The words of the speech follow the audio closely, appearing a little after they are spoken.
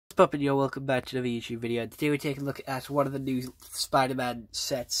up, and you're welcome back to another YouTube video. Today we're taking a look at one of the new Spider-Man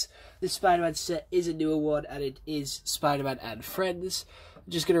sets. This Spider-Man set is a newer one, and it is Spider-Man and Friends.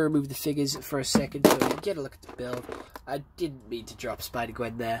 I'm just going to remove the figures for a second so we can get a look at the build. I didn't mean to drop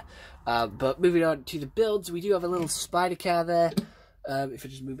Spider-Gwen there. But moving on to the builds, we do have a little Spider-Car there. If I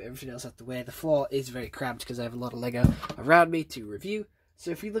just move everything else out the way, the floor is very cramped because I have a lot of Lego around me to review. So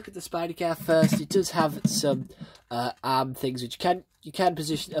if we look at the Spider-Car first, it does have some arm things which you can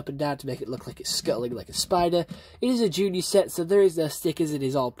position up and down to make it look like it's scuttling like a spider. It is a junior set, so there is no stickers. It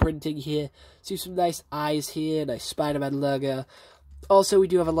is all printing here. See some nice eyes here, nice Spider-Man logo. Also, we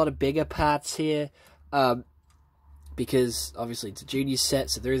do have a lot of bigger parts here, because obviously it's a junior set,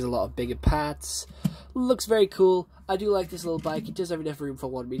 so there is a lot of bigger parts. Looks very cool. I do like this little bike. It does have enough room for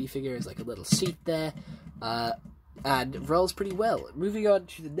one minifigure. There's like a little seat there. And rolls pretty well. Moving on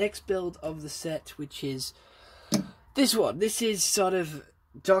to the next build of the set, which is this one. This is sort of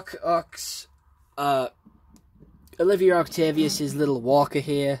Doc Ock's, Olivia Octavius' little walker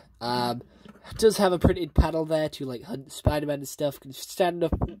here. Does have a printed panel there to like hunt Spider-Man and stuff. Can stand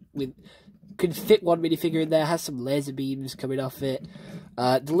up with, can fit one minifigure in there. Has some laser beams coming off it.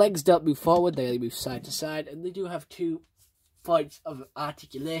 The legs don't move forward; they only move side to side, and they do have two points of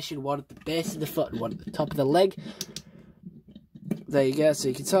articulation, one at the base of the foot and one at the top of the leg. There you go, so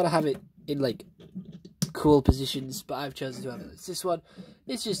you can sort of have it in like cool positions, but I've chosen to have it as this one.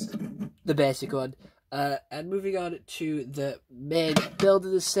 It's just the basic one. And moving on to the main build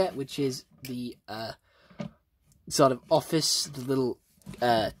of the set, which is the sort of office, the little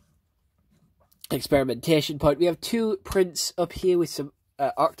experimentation point. We have two prints up here with some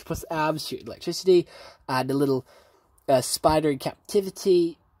octopus arms shooting electricity and a little spider in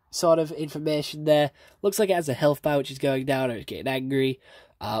captivity sort of information there. Looks like it has a health bar which is going down, or it's getting angry,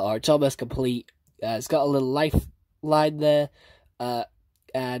 or it's almost complete. It's got a little lifeline there,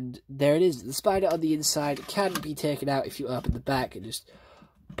 and there it is. The spider on the inside can be taken out if you open the back and just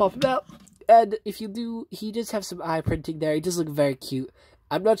pop him out. And if you do, he does have some eye printing there. He does look very cute.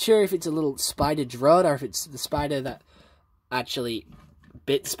 I'm not sure if it's a little spider drone or if it's the spider that actually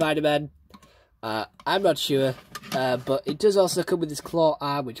bit Spider-Man. I'm not sure, but it does also come with this claw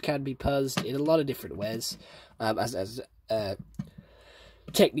arm, which can be posed in a lot of different ways, as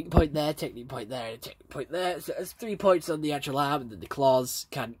technique point there, technique point there, and technique point there. So there's 3 points on the actual arm, and then the claws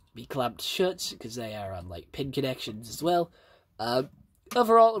can be clamped shut, because they are on, like, pin connections as well.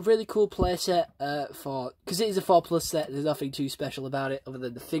 Overall, a really cool playset, because it is a 4+ set. There's nothing too special about it, other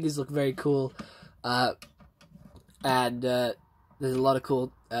than the figures look very cool, and there's a lot of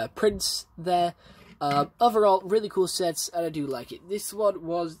cool prints there. Overall, really cool sets, and I do like it. This one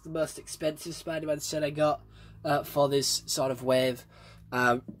was the most expensive Spider-Man set I got for this sort of wave,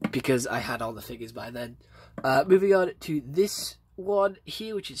 because I had all the figures by then. Moving on to this one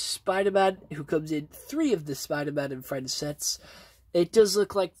here, which is Spider-Man, who comes in 3 of the Spider-Man and Friends sets. It does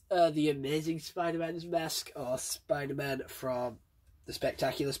look like the Amazing Spider-Man's mask, or Spider-Man from the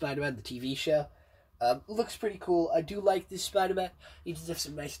Spectacular Spider-Man, the TV show. Looks pretty cool. I do like this Spider-Man. He does have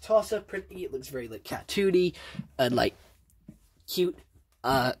some nice torso printing. It looks very like cartoony and like cute.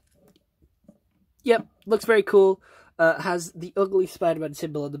 Yep, looks very cool. Has the ugly Spider-Man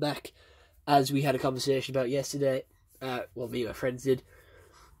symbol on the back, as we had a conversation about yesterday. Well, me and my friends did.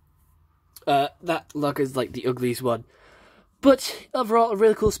 That logo is like the ugliest one. But overall, a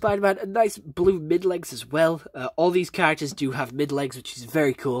really cool Spider-Man. A nice blue mid-legs as well. All these characters do have mid-legs, which is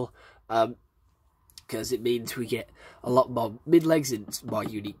very cool. Because it means we get a lot more mid-legs and more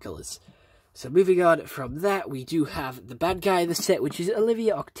unique colours. So moving on from that, we do have the bad guy in the set, which is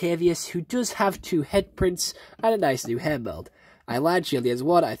Olivia Octavius, who does have 2 head prints and a nice new hair mold. I lied, she only has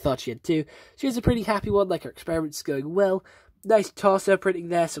 1, I thought she had 2. She has a pretty happy one, like her experiment's going well. Nice torso printing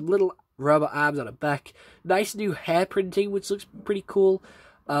there, some little robot arms on her back. Nice new hair printing, which looks pretty cool.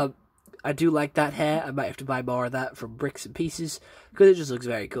 I do like that hair. I might have to buy more of that from Bricks and Pieces, because it just looks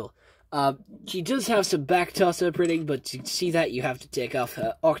very cool. She does have some back torso printing, but to see that you have to take off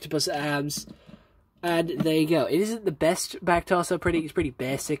her octopus arms. And there you go. It isn't the best back torso printing, it's pretty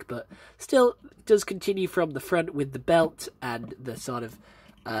basic, but still does continue from the front with the belt and the sort of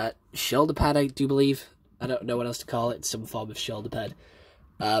shoulder pad, I do believe. I don't know what else to call it, some form of shoulder pad.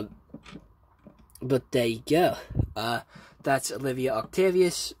 But there you go. That's Olivia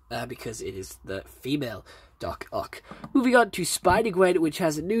Octavius, because it is the female Doc Ock. Moving on to Spider-Gwen, which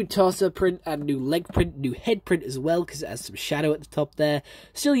has a new torso print and new leg print, new head print as well, because it has some shadow at the top there.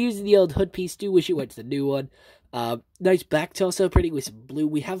 Still using the old hood piece, do wish it went to the new one. Nice back torso printing with some blue.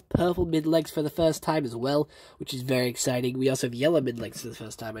 We have purple mid legs for the first time as well, which is very exciting. We also have yellow mid legs for the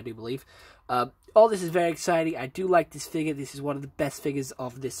first time, I do believe. All this is very exciting. I do like this figure. This is one of the best figures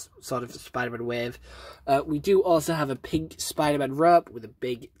of this sort of Spider-Man wave. We do also have a pink Spider-Man robe with a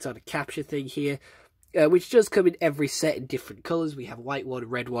big sort of capture thing here, which does come in every set in different colours. We have a white one, a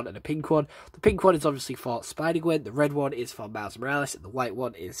red one, and a pink one. The pink one is obviously for Spider-Gwen, the red one is for Miles Morales, and the white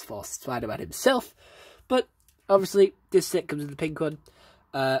one is for Spider-Man himself. But obviously, this set comes in the pink one.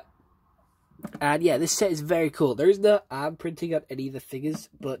 And yeah, this set is very cool. There is no arm printing on any of the figures,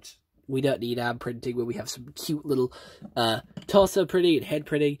 but we don't need arm printing when we have some cute little torso printing and head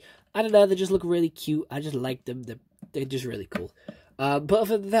printing. I don't know, they just look really cute. I just like them. They're just really cool. But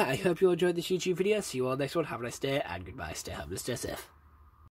other than that, I hope you all enjoyed this YouTube video. See you all next one. Have a nice day, and goodbye. Stay home and stay safe.